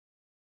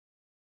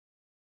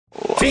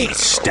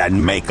Feast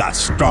and make us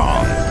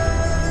strong.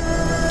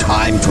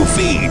 Time to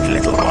feed,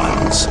 little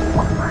ones.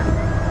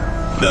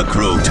 The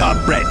Kroot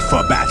are bred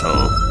for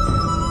battle.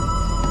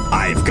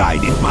 I've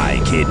guided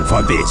my kin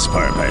for this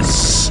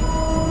purpose.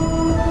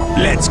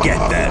 Let's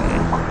get them.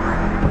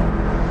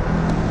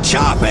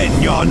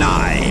 Sharpen your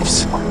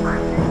knives.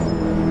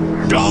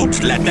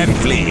 Don't let them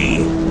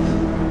flee.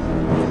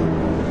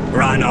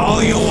 Run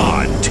all you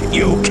want.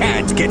 You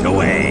can't get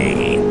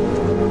away.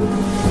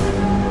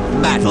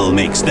 Battle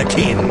makes the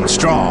kin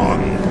strong.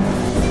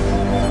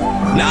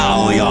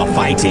 Now you're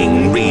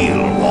fighting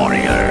real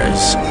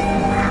warriors.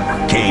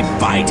 Keep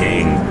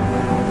fighting.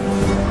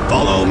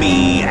 Follow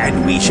me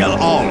and we shall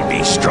all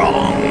be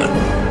strong.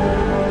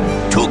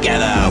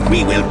 Together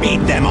we will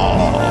beat them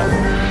all.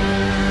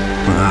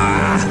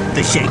 Ah,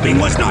 the shaping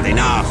was not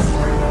enough.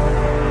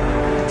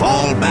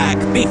 Fall back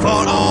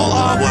before all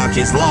our work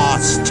is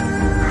lost.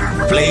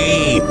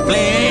 Flee,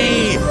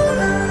 flee!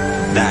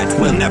 That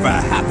will never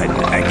happen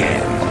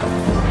again.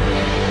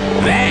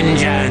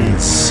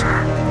 Vengeance!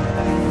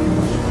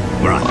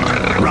 Run,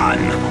 run,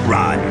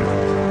 run.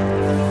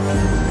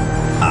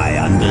 I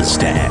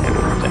understand.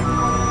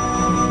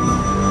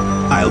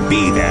 I'll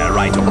be there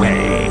right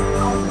away.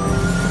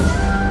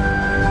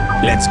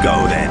 Let's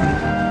go then.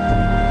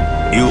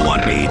 You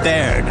want me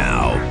there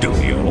now, do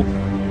you?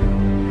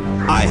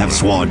 I have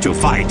sworn to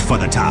fight for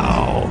the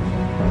Tau.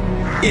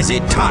 Is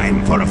it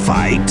time for a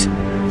fight?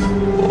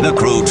 The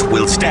Kroot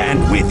will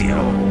stand with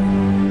you.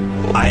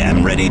 I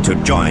am ready to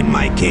join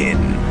my kin.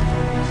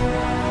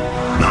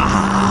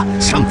 Ah,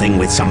 something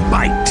with some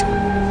bite.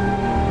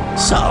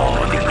 So,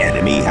 the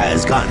enemy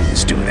has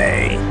guns, do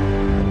they?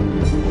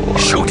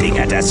 Shooting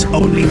at us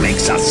only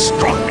makes us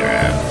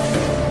stronger.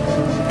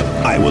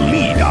 I will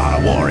lead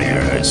our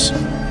warriors.